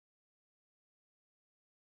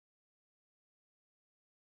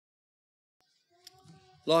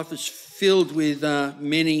Life is filled with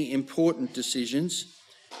many important decisions,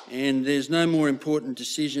 and there's no more important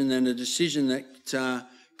decision than a decision that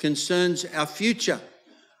concerns our future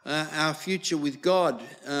with God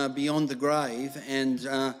beyond the grave,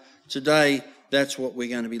 and today that's what we're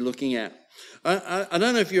going to be looking at. I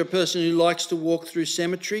don't know if you're a person who likes to walk through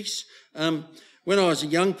cemeteries. When I was a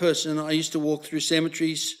young person, I used to walk through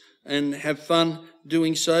cemeteries and have fun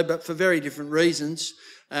doing so, but for very different reasons.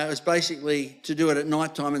 It was basically to do it at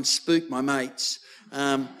night time and spook my mates.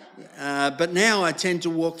 But now I tend to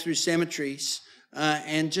walk through cemeteries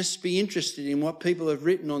and just be interested in what people have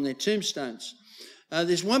written on their tombstones.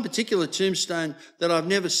 There's one particular tombstone that I've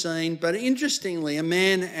never seen, but interestingly, a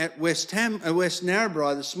man at West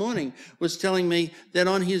Narrabri this morning was telling me that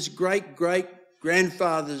on his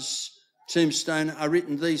great-great-grandfather's tombstone are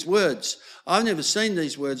written these words. I've never seen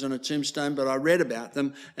these words on a tombstone, but I read about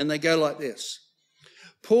them, and they go like this.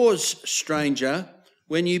 Pause, stranger,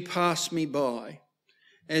 when you pass me by.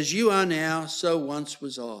 As you are now, so once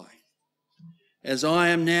was I. As I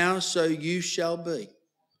am now, so you shall be.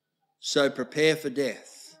 So prepare for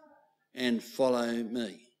death and follow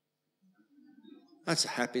me. That's a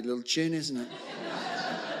happy little tune, isn't it?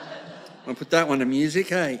 I'll put that one to music,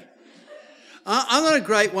 hey? I'm not a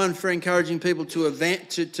great one for encouraging people to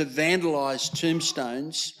vandalise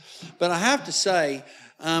tombstones, but I have to say,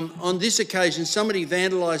 on this occasion, somebody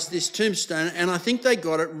vandalised this tombstone, and I think they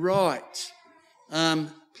got it right.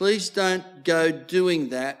 Please don't go doing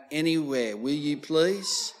that anywhere, will you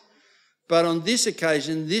please? But on this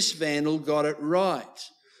occasion, this vandal got it right.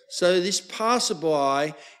 So this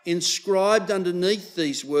passerby inscribed underneath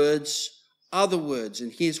these words other words,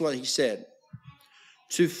 and here's what he said.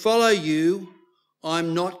 To follow you,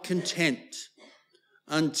 I'm not content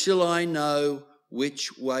until I know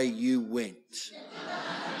which way you went.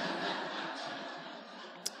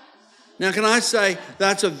 Now, can I say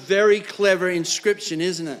that's a very clever inscription,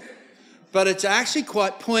 isn't it? But it's actually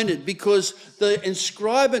quite pointed because the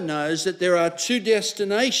inscriber knows that there are two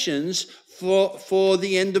destinations for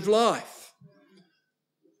the end of life.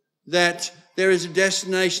 That there is a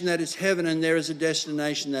destination that is heaven and there is a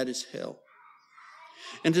destination that is hell.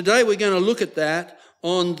 And today we're going to look at that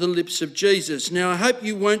on the lips of Jesus. Now, I hope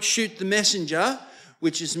you won't shoot the messenger,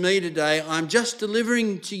 which is me today. I'm just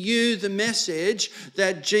delivering to you the message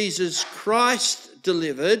that Jesus Christ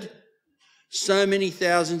delivered so many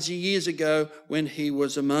thousands of years ago when he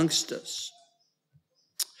was amongst us.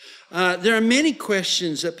 There are many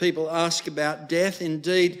questions that people ask about death.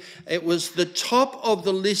 Indeed, it was the top of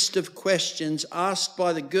the list of questions asked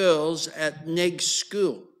by the girls at Neg's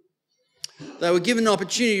school. They were given an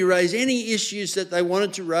opportunity to raise any issues that they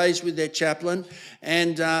wanted to raise with their chaplain,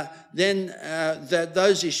 and then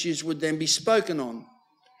those issues would then be spoken on.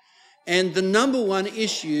 And the number one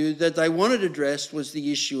issue that they wanted addressed was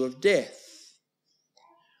the issue of death.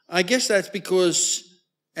 I guess that's because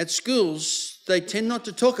at schools, they tend not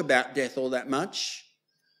to talk about death all that much.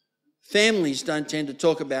 Families don't tend to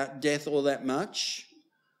talk about death all that much.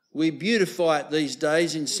 We beautify it these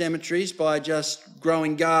days in cemeteries by just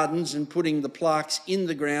growing gardens and putting the plaques in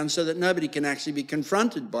the ground so that nobody can actually be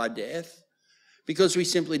confronted by death, because we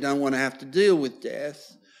simply don't want to have to deal with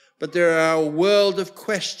death. But there are a world of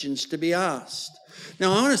questions to be asked.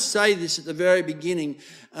 Now, I want to say this at the very beginning.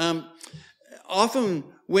 Often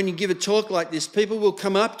when you give a talk like this, people will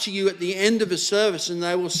come up to you at the end of a service and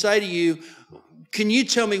they will say to you, can you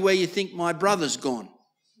tell me where you think my brother's gone?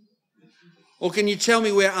 Or can you tell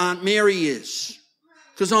me where Aunt Mary is?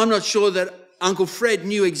 Because I'm not sure that Uncle Fred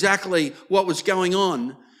knew exactly what was going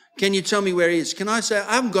on. Can you tell me where he is? Can I say,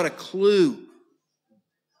 I haven't got a clue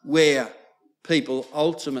where people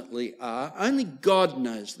ultimately are. Only God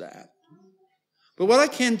knows that. But what I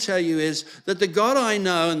can tell you is that the God I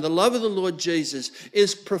know and the love of the Lord Jesus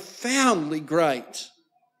is profoundly great.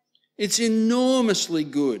 It's enormously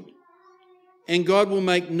good. And God will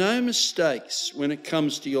make no mistakes when it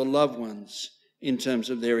comes to your loved ones in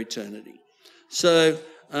terms of their eternity. So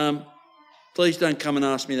please don't come and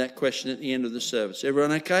ask me that question at the end of the service.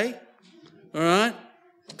 Everyone okay? All right?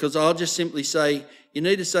 Because I'll just simply say, you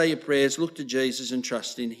need to say your prayers, look to Jesus and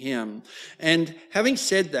trust in him. And having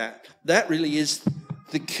said that, that really is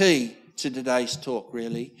the key to today's talk,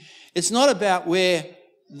 really. It's not about where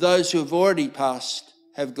those who have already passed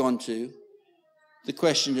have gone to. The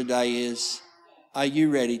question today is, are you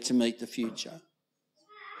ready to meet the future?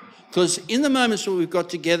 Because in the moments that we've got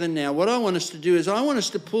together now, what I want us to do is I want us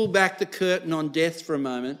to pull back the curtain on death for a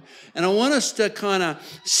moment, and I want us to kind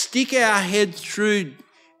of stick our head through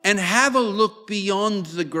and have a look beyond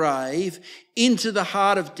the grave into the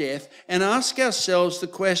heart of death and ask ourselves the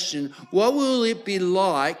question, what will it be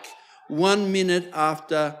like 1 minute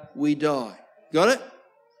after we die. Got it?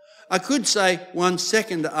 I could say 1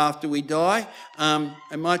 second after we die.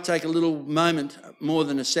 It might take a little moment, more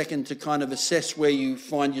than a second, to kind of assess where you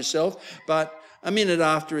find yourself, but a minute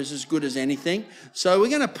after is as good as anything. So we're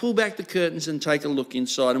going to pull back the curtains and take a look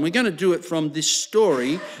inside, and we're going to do it from this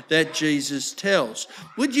story that Jesus tells.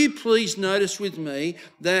 Would you please notice with me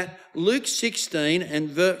that Luke 16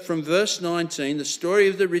 and from verse 19, the story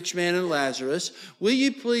of the rich man and Lazarus, will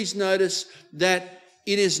you please notice that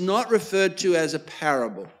it is not referred to as a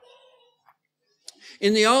parable?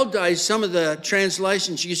 In the old days, some of the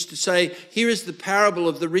translations used to say, here is the parable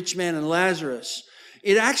of the rich man and Lazarus.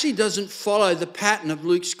 It actually doesn't follow the pattern of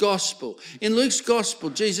Luke's gospel. In Luke's gospel,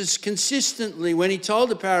 Jesus consistently, when he told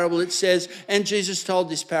the parable, it says, and Jesus told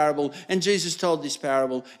this parable, and Jesus told this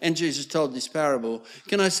parable, and Jesus told this parable.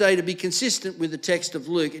 Can I say, to be consistent with the text of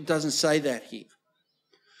Luke, it doesn't say that here.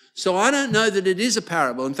 So I don't know that it is a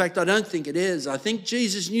parable. In fact, I don't think it is. I think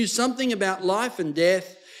Jesus knew something about life and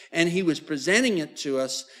death, and he was presenting it to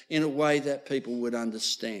us in a way that people would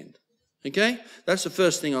understand. Okay? That's the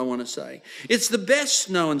first thing I want to say. It's the best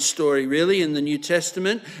known story, really, in the New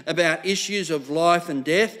Testament about issues of life and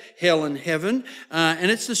death, hell and heaven,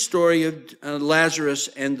 and it's the story of Lazarus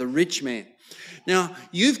and the rich man. Now,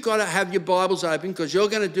 you've got to have your Bibles open because you're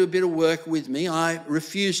going to do a bit of work with me. I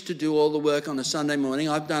refuse to do all the work on a Sunday morning.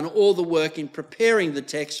 I've done all the work in preparing the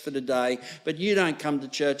text for today, but you don't come to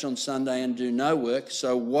church on Sunday and do no work,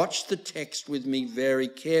 so watch the text with me very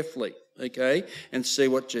carefully, okay, and see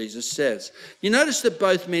what Jesus says. You notice that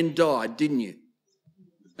both men died, didn't you?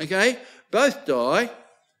 Okay, both die.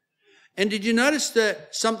 And did you notice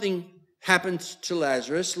that something happened to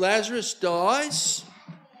Lazarus? Lazarus dies,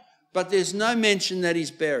 but there's no mention that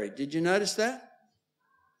he's buried. Did you notice that?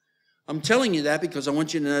 I'm telling you that because I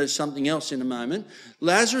want you to notice something else in a moment.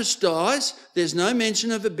 Lazarus dies, there's no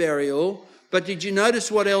mention of a burial, but did you notice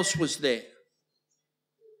what else was there?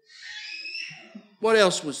 What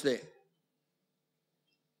else was there?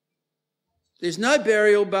 There's no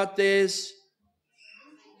burial, but there's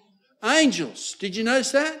angels. Did you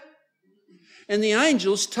notice that? And the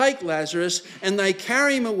angels take Lazarus and they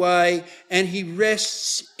carry him away, and he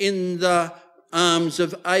rests in the arms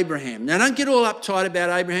of Abraham. Now, don't get all uptight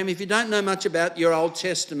about Abraham. If you don't know much about your Old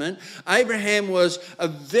Testament, Abraham was a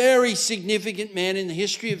very significant man in the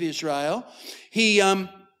history of Israel. He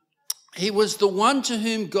was the one to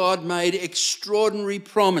whom God made extraordinary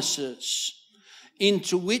promises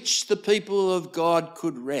into which the people of God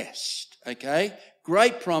could rest, okay?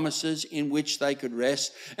 Great promises in which they could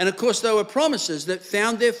rest. And of course, they were promises that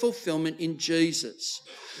found their fulfillment in Jesus.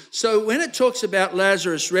 So when it talks about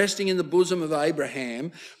Lazarus resting in the bosom of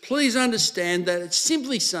Abraham, please understand that it's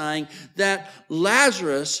simply saying that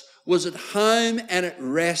Lazarus was at home and at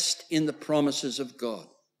rest in the promises of God.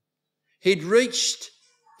 He'd reached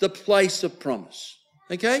the place of promise.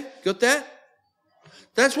 Okay? Got that?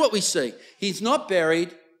 That's what we see. He's not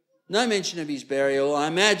buried. No mention of his burial. I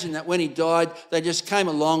imagine that when he died, they just came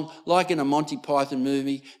along, like in a Monty Python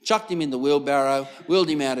movie, chucked him in the wheelbarrow, wheeled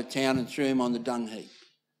him out of town and threw him on the dung heap.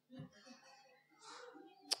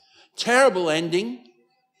 Terrible ending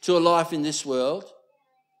to a life in this world,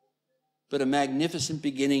 but a magnificent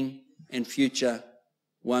beginning and future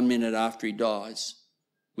 1 minute after he dies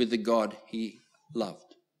with the God he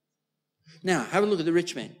loved. Now, have a look at the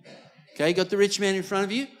rich man. Okay, got the rich man in front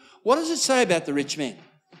of you? What does it say about the rich man?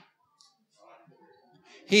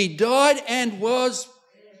 He died and was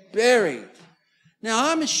buried.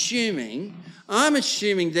 Now, I'm assuming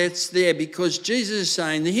that's there because Jesus is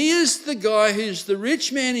saying that here's the guy who's the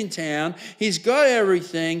rich man in town. He's got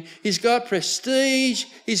everything. He's got prestige.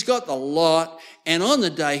 He's got the lot. And on the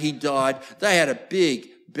day he died, they had a big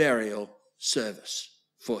burial service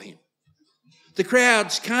for him. The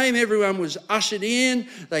crowds came, everyone was ushered in,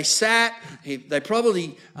 they sat, they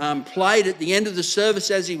probably played at the end of the service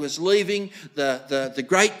as he was leaving, the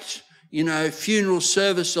great, funeral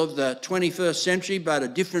service of the 21st century, but a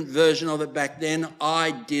different version of it back then.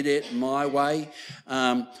 I did it my way,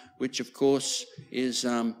 which of course is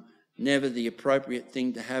never the appropriate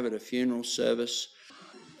thing to have at a funeral service.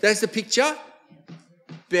 There's the picture,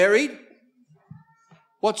 buried.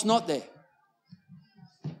 What's not there?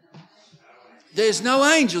 There's no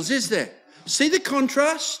angels, is there? See the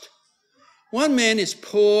contrast? One man is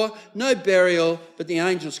poor, no burial, but the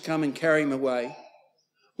angels come and carry him away.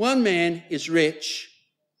 One man is rich,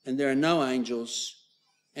 and there are no angels,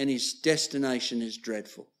 and his destination is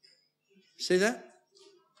dreadful. See that?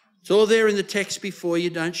 It's all there in the text before you.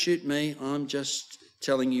 Don't shoot me. I'm just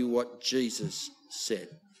telling you what Jesus said.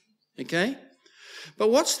 Okay?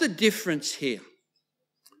 But what's the difference here?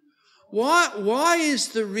 Why is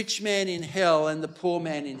the rich man in hell and the poor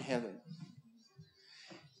man in heaven?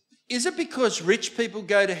 Is it because rich people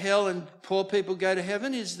go to hell and poor people go to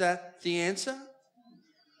heaven? Is that the answer?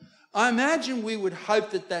 I imagine we would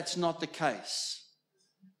hope that that's not the case,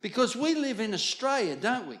 because we live in Australia,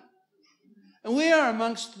 don't we? And we are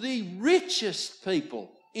amongst the richest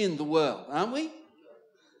people in the world, aren't we?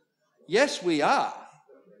 Yes, we are.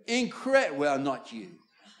 Well, not you.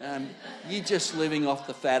 You're just living off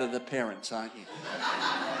the fat of the parents, aren't you?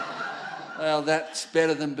 Well, that's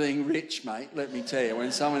better than being rich, mate, let me tell you,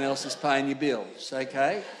 when someone else is paying your bills,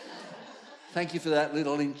 okay? Thank you for that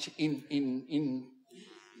little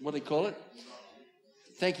what do you call it?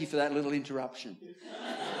 Thank you for that little interruption.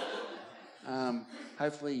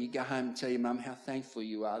 Hopefully you go home and tell your mum how thankful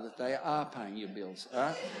you are that they are paying your bills, all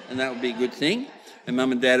right? And that would be a good thing. And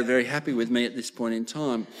mum and dad are very happy with me at this point in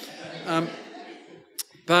time.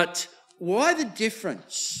 But why the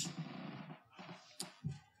difference?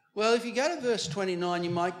 Well, if you go to verse 29, you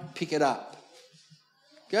might pick it up.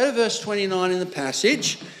 Go to verse 29 in the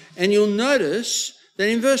passage, and you'll notice that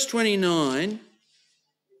in verse 29,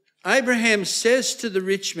 Abraham says to the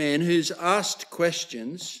rich man who's asked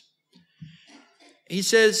questions, he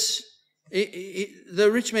says, the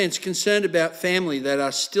rich man's concerned about family that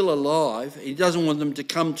are still alive. He doesn't want them to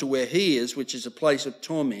come to where he is, which is a place of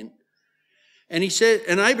torment. And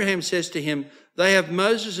Abraham says to him, they have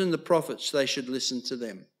Moses and the prophets, they should listen to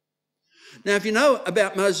them. Now, if you know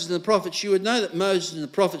about Moses and the prophets, you would know that Moses and the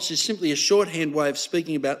prophets is simply a shorthand way of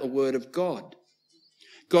speaking about the word of God.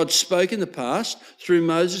 God spoke in the past through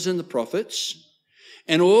Moses and the prophets,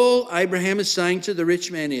 and all Abraham is saying to the rich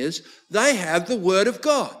man is, they have the word of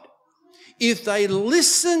God. If they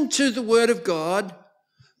listen to the word of God,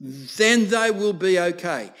 then they will be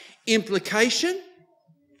okay. Implication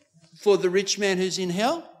for the rich man who's in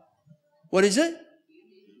hell? What is it?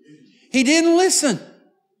 He didn't listen.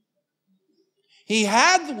 He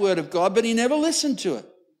had the word of God, but he never listened to it.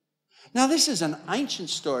 Now, this is an ancient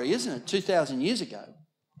story, isn't it? 2,000 years ago,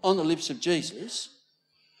 on the lips of Jesus.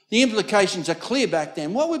 The implications are clear back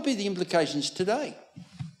then. What would be the implications today?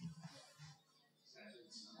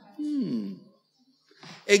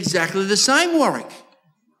 Exactly the same, Warwick.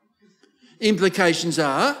 Implications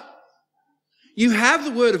are, you have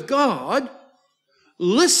the word of God,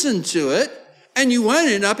 listen to it, and you won't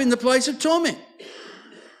end up in the place of torment.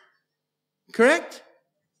 Correct?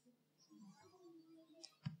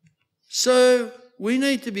 So we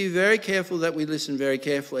need to be very careful that we listen very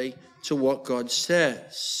carefully to what God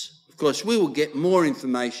says. Of course, we will get more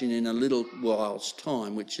information in a little while's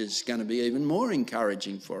time, which is going to be even more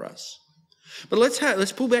encouraging for us. But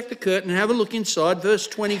let's pull back the curtain and have a look inside verse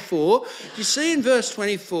 24. You see in verse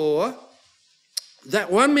 24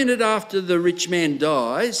 that 1 minute after the rich man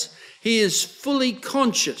dies, he is fully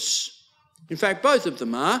conscious. In fact, both of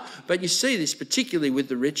them are, but you see this particularly with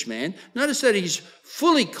the rich man. Notice that he's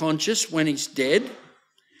fully conscious when he's dead.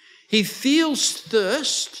 He feels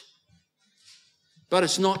thirst, but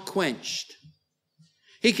it's not quenched.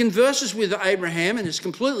 He converses with Abraham and is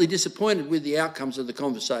completely disappointed with the outcomes of the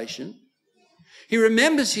conversation. He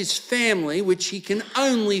remembers his family, which he can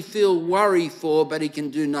only feel worry for, but he can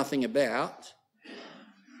do nothing about.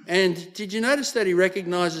 And did you notice that he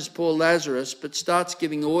recognises poor Lazarus, but starts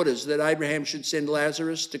giving orders that Abraham should send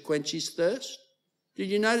Lazarus to quench his thirst? Did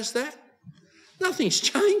you notice that? Nothing's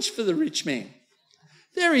changed for the rich man.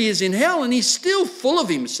 There he is in hell, and he's still full of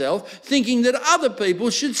himself, thinking that other people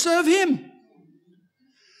should serve him.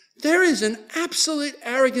 There is an absolute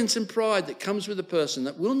arrogance and pride that comes with a person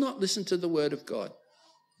that will not listen to the word of God.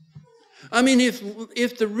 I mean,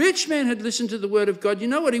 if the rich man had listened to the word of God, you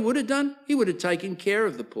know what he would have done? He would have taken care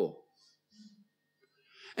of the poor.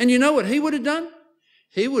 And you know what he would have done?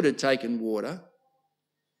 He would have taken water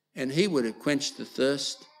and he would have quenched the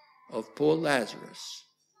thirst of poor Lazarus.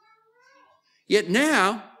 Yet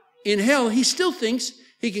now, in hell, he still thinks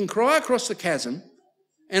he can cry across the chasm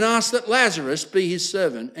and ask that Lazarus be his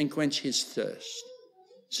servant and quench his thirst.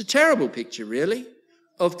 It's a terrible picture, really,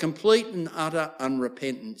 of complete and utter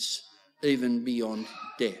unrepentance, even beyond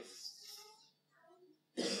death.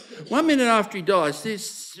 1 minute after he dies,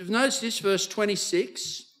 notice this, verse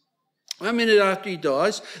 26. 1 minute after he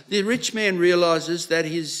dies, the rich man realises that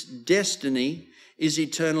his destiny is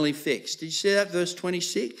eternally fixed. Did you see that, verse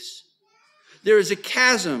 26? There is a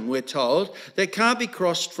chasm, we're told, that can't be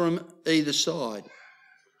crossed from either side.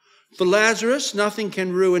 For Lazarus, nothing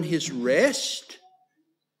can ruin his rest,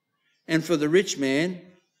 and for the rich man,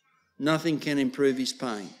 nothing can improve his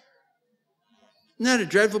pain. Isn't that a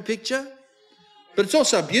dreadful picture? But it's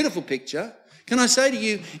also a beautiful picture, Can I say to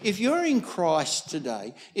you, if you're in Christ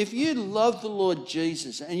today, if you love the Lord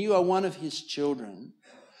Jesus and you are one of his children,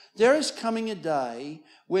 there is coming a day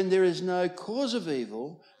when there is no cause of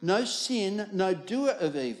evil, no sin, no doer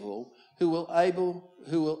of evil who will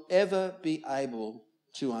ever be able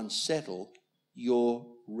to unsettle your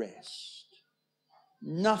rest.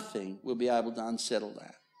 Nothing will be able to unsettle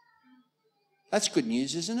that. That's good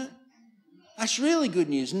news, isn't it? That's really good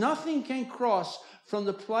news. Nothing can cross from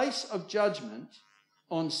the place of judgment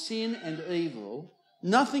on sin and evil.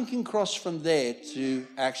 Nothing can cross from there to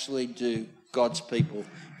actually do God's people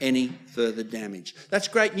any further damage. That's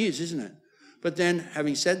great news, isn't it? But then,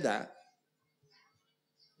 having said that,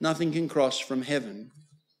 nothing can cross from heaven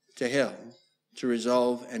to hell to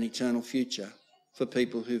resolve an eternal future for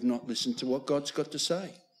people who've not listened to what God's got to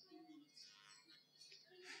say.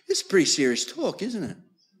 It's pretty serious talk, isn't it?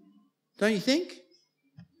 Don't you think?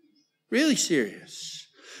 Really serious.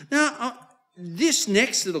 Now, this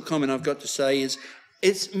next little comment I've got to say is,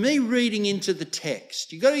 it's me reading into the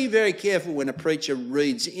text. You've got to be very careful when a preacher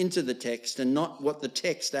reads into the text and not what the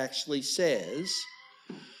text actually says.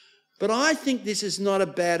 But I think this is not a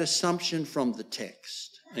bad assumption from the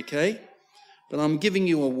text, okay? But I'm giving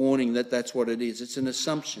you a warning that that's what it is. It's an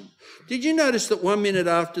assumption. Did you notice that 1 minute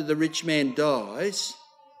after the rich man dies,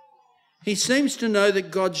 he seems to know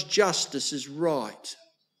that God's justice is right?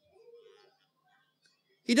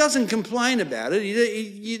 He doesn't complain about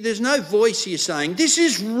it. There's no voice here saying, this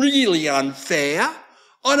is really unfair.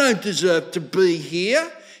 I don't deserve to be here.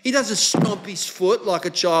 He doesn't stomp his foot like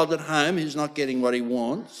a child at home who's not getting what he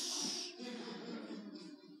wants.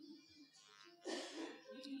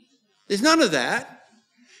 There's none of that.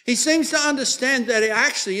 He seems to understand that he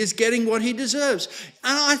actually is getting what he deserves.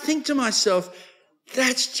 And I think to myself,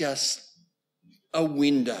 that's just a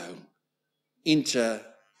window into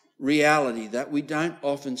reality that we don't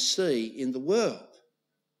often see in the world.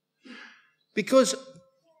 Because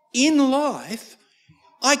in life,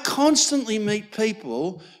 I constantly meet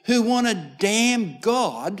people who want to damn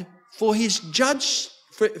God for his justice.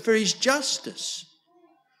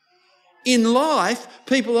 In life,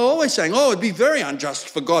 people are always saying, oh, it'd be very unjust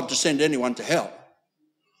for God to send anyone to hell.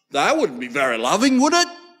 That wouldn't be very loving, would it?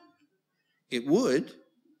 It would.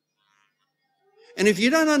 And if you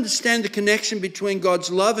don't understand the connection between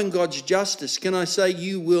God's love and God's justice, can I say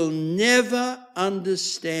you will never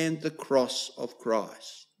understand the cross of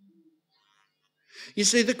Christ. You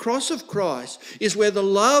see, the cross of Christ is where the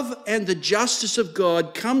love and the justice of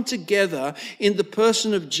God come together in the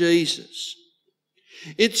person of Jesus.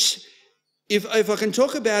 It's, if I can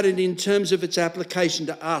talk about it in terms of its application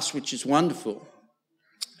to us, which is wonderful,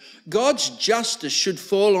 God's justice should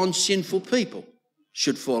fall on sinful people,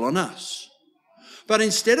 should fall on us. But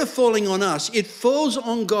instead of falling on us, it falls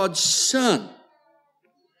on God's Son.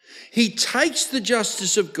 He takes the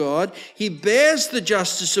justice of God, he bears the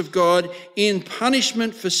justice of God in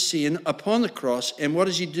punishment for sin upon the cross, and what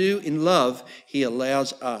does he do? In love, he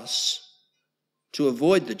allows us to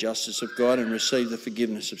avoid the justice of God and receive the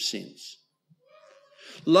forgiveness of sins.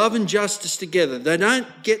 Love and justice together, they don't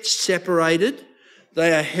get separated,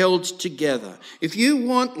 they are held together. If you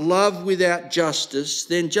want love without justice,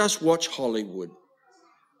 then just watch Hollywood.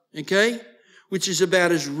 Okay, which is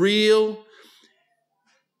about as real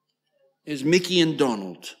as Mickey and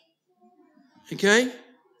Donald. Okay?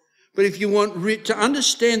 But if you want to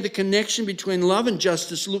understand the connection between love and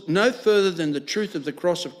justice, look no further than the truth of the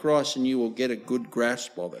cross of Christ and you will get a good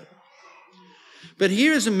grasp of it. But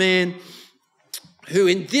here is a man who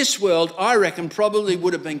in this world, I reckon, probably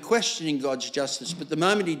would have been questioning God's justice, but the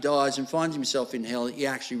moment he dies and finds himself in hell, he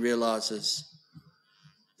actually realises,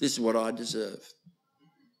 this is what I deserve.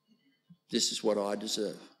 This is what I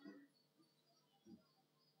deserve.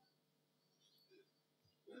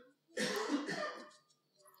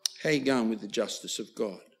 How are you going with the justice of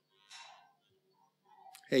God?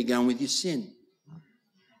 How are you going with your sin?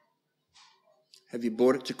 Have you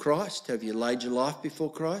brought it to Christ? Have you laid your life before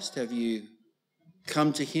Christ? Have you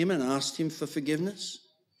come to him and asked him for forgiveness?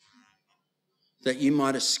 That you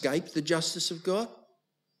might escape the justice of God?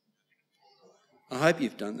 I hope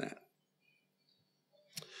you've done that.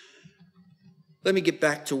 Let me get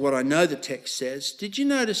back to what I know the text says. Did you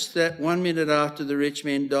notice that 1 minute after the rich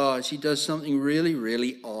man dies, he does something really,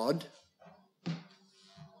 really odd?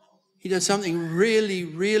 He does something really,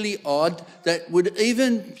 really odd that would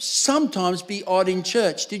even sometimes be odd in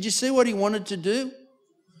church. Did you see what he wanted to do?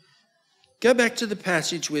 Go back to the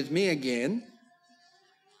passage with me again.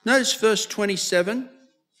 Notice verse 27.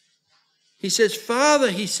 He says, Father,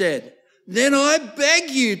 he said, then I beg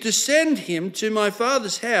you to send him to my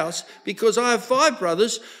father's house, because I have 5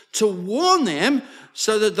 brothers, to warn them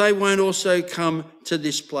so that they won't also come to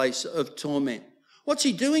this place of torment. What's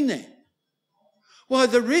he doing there? Well,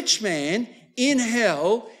 the rich man in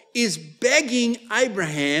hell is begging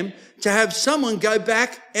Abraham to have someone go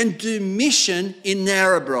back and do mission in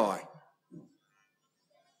Narrabri.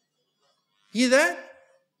 Hear that?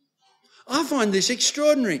 I find this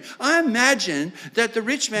extraordinary. I imagine that the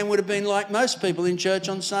rich man would have been like most people in church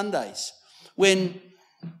on Sundays. When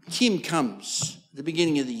Tim comes at the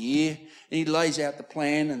beginning of the year and he lays out the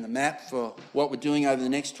plan and the map for what we're doing over the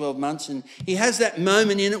next 12 months, and he has that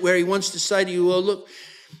moment in it where he wants to say to you, well, look,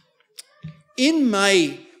 in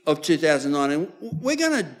May of 2019, we're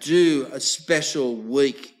going to do a special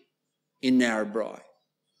week in Narrabri.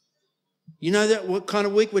 You know that what kind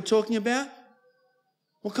of week we're talking about?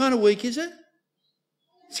 What kind of week is it?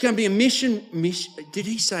 It's going to be a mission. Did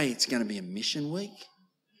he say it's going to be a mission week?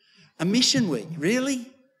 A mission week, really?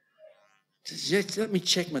 Just let me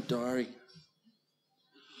check my diary.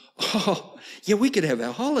 Oh, yeah, we could have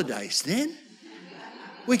our holidays then.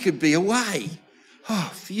 We could be away.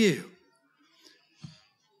 Oh, phew.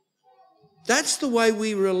 That's the way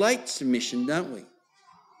we relate to mission, don't we?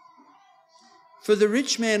 For the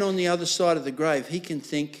rich man on the other side of the grave, he can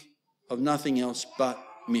think of nothing else but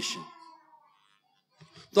mission.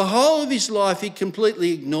 The whole of his life, he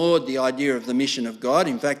completely ignored the idea of the mission of God.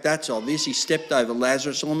 In fact, that's obvious. He stepped over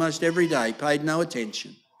Lazarus almost every day, paid no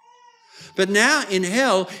attention. But now in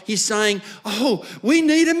hell, he's saying, oh, we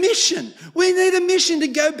need a mission. We need a mission to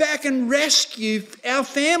go back and rescue our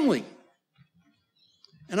family.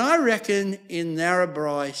 And I reckon in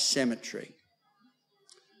Narrabri Cemetery,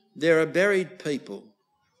 there are buried people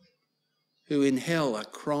who in hell are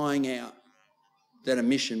crying out that a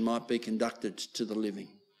mission might be conducted to the living.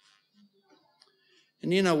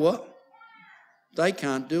 And you know what? They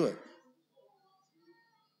can't do it.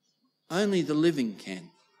 Only the living can.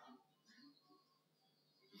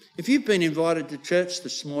 If you've been invited to church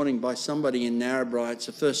this morning by somebody in Narrabri, it's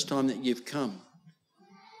the first time that you've come.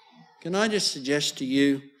 Can I just suggest to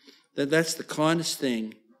you that that's the kindest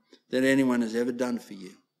thing that anyone has ever done for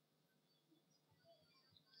you?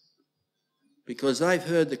 Because they've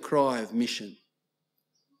heard the cry of mission.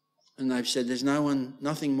 And they've said, there's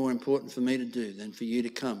nothing more important for me to do than for you to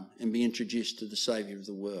come and be introduced to the Saviour of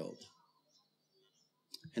the world.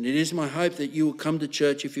 And it is my hope that you will come to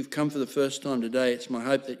church. If you've come for the first time today, it's my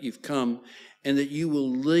hope that you've come and that you will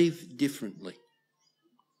leave differently.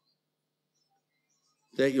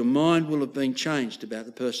 That your mind will have been changed about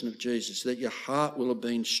the person of Jesus, that your heart will have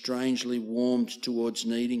been strangely warmed towards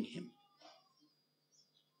needing him.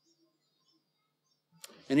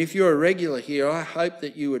 And if you're a regular here, I hope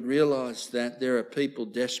that you would realise that there are people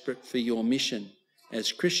desperate for your mission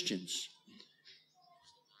as Christians,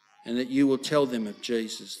 and that you will tell them of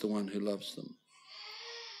Jesus, the one who loves them.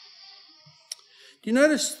 Do you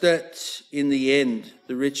notice that in the end,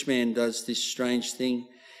 the rich man does this strange thing?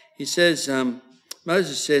 He says,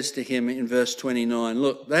 Moses says to him in verse 29,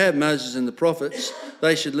 look, they have Moses and the prophets,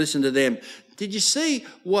 they should listen to them. Did you see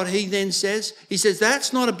what he then says? He says,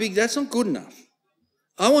 that's not good enough.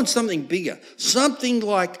 I want something bigger, something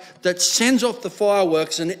like that sends off the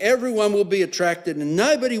fireworks and everyone will be attracted and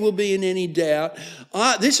nobody will be in any doubt.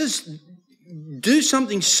 Do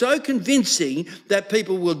something so convincing that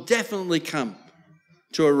people will definitely come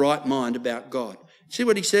to a right mind about God. See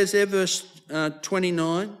what he says there, verse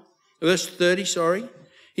 30.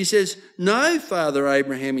 He says, no, Father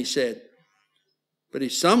Abraham, he said, but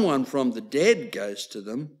if someone from the dead goes to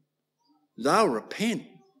them, they'll repent.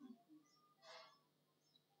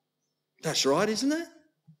 That's right, isn't it?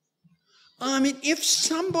 I mean, if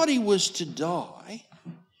somebody was to die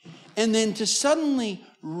and then to suddenly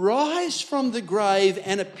rise from the grave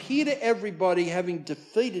and appear to everybody having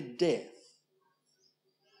defeated death,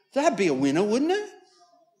 that'd be a winner, wouldn't it?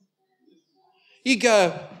 You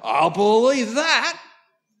go, I'll believe that.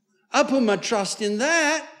 I'll put my trust in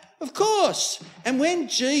that. Of course. And when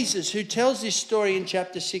Jesus, who tells this story in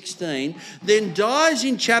chapter 16, then dies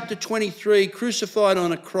in chapter 23, crucified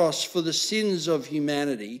on a cross for the sins of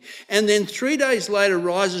humanity, and then 3 days later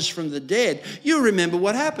rises from the dead, you remember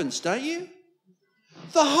what happens, don't you?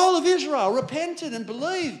 The whole of Israel repented and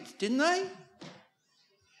believed, didn't they?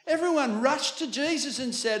 Everyone rushed to Jesus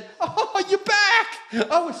and said, oh, you're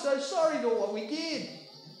back. I was so sorry for what we did.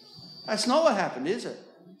 That's not what happened, is it?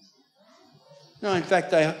 No, in fact,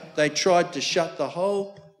 they tried to shut the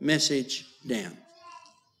whole message down.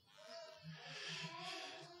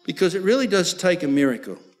 Because it really does take a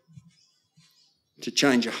miracle to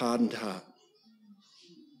change a hardened heart.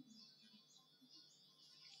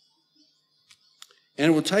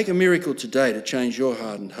 And it will take a miracle today to change your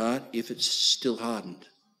hardened heart if it's still hardened.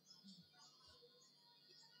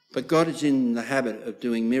 But God is in the habit of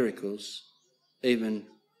doing miracles, even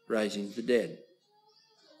raising the dead.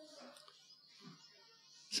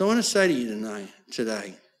 So I want to say to you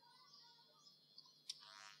today,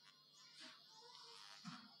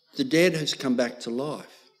 the dead has come back to life.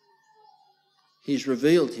 He's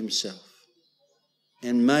revealed himself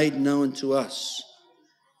and made known to us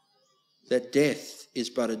that death is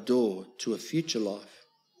but a door to a future life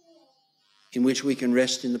in which we can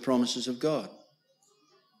rest in the promises of God.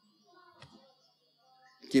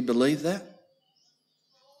 Do you believe that?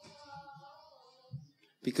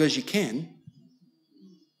 Because you can.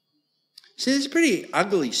 See, it's a pretty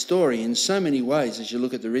ugly story in so many ways as you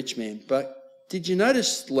look at the rich man, but did you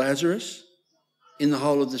notice Lazarus in the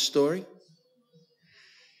whole of the story?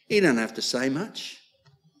 He doesn't have to say much,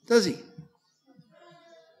 does he?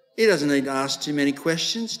 He doesn't need to ask too many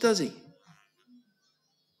questions, does he?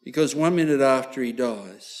 Because 1 minute after he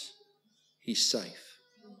dies, he's safe.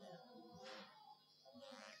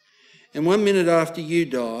 And 1 minute after you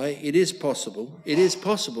die, it is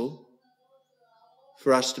possible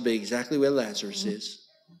for us to be exactly where Lazarus is,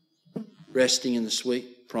 resting in the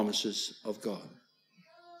sweet promises of God.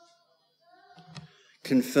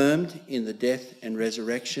 Confirmed in the death and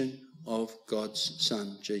resurrection of God's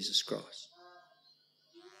Son, Jesus Christ.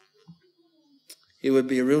 It would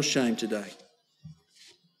be a real shame today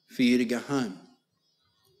for you to go home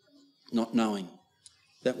not knowing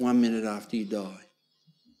that 1 minute after you die,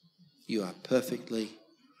 you are perfectly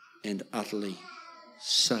and utterly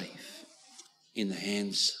safe in the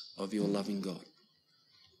hands of your loving God.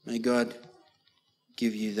 May God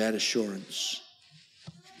give you that assurance,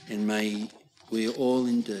 and may we all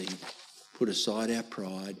indeed put aside our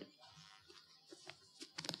pride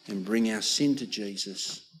and bring our sin to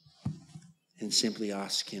Jesus and simply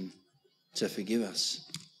ask him to forgive us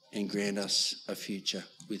and grant us a future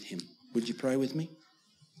with him. Would you pray with me?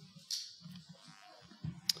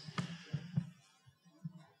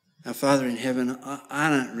 Our Father in heaven, I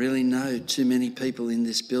don't really know too many people in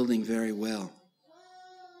this building very well.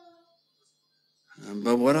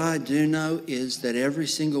 But what I do know is that every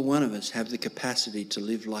single one of us have the capacity to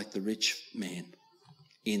live like the rich man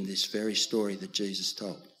in this very story that Jesus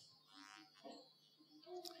told.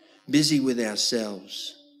 Busy with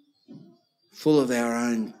ourselves, full of our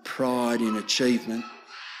own pride in achievement,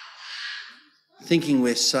 thinking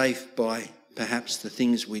we're safe by perhaps the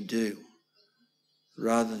things we do,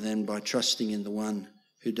 rather than by trusting in the one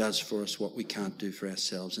who does for us what we can't do for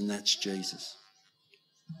ourselves, and that's Jesus.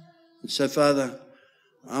 And so, Father,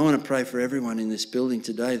 I want to pray for everyone in this building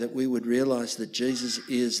today that we would realise that Jesus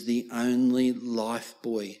is the only life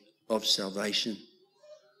buoy of salvation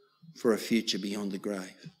for a future beyond the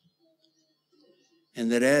grave.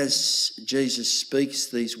 And that as Jesus speaks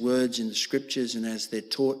these words in the scriptures and as they're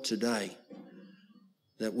taught today,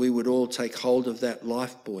 that we would all take hold of that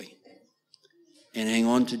life buoy and hang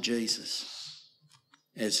on to Jesus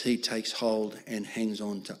as he takes hold and hangs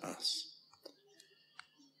on to us.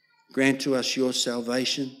 Grant to us your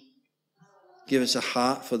salvation. Give us a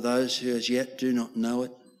heart for those who as yet do not know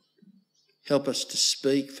it. Help us to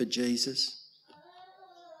speak for Jesus.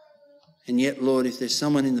 And yet, Lord, if there's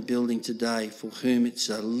someone in the building today for whom it's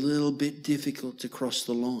a little bit difficult to cross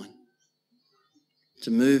the line,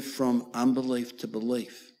 to move from unbelief to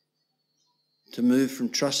belief, to move from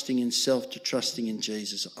trusting in self to trusting in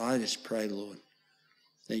Jesus, I just pray, Lord,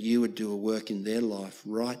 that you would do a work in their life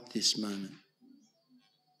right this moment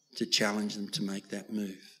to challenge them to make that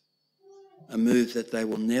move. A move that they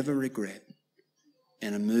will never regret,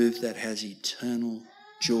 and a move that has eternal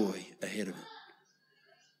joy ahead of it.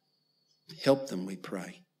 Help them, we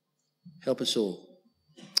pray. Help us all,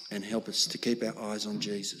 and help us to keep our eyes on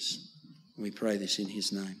Jesus. We pray this in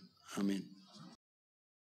his name. Amen.